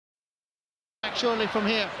surely from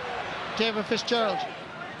here. David Fitzgerald.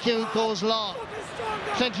 Kill goes long.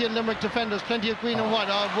 Plenty of Limerick defenders, plenty of green and white.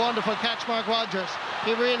 Oh, wonderful catch, Mark Rodgers.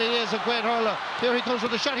 He really is a great hurler. Here he comes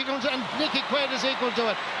with the shot. He comes, and Nicky Quaid is equal to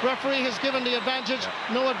it. Referee has given the advantage.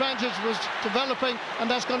 No advantage was developing, and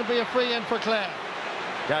that's going to be a free in for Clare.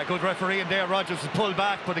 Yeah, good referee in there. Rodgers has pulled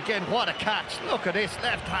back, but again, what a catch. Look at this,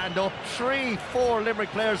 left hand up. 3-4 Limerick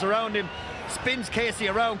players around him. Spins Casey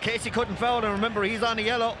around. Casey couldn't foul, and remember, he's on a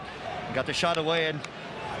yellow. Got the shot away, and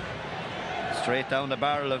straight down the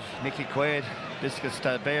barrel of Nicky Quaid. Biscuits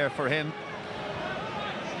to bear for him.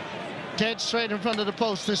 Dead straight in front of the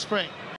post this spring.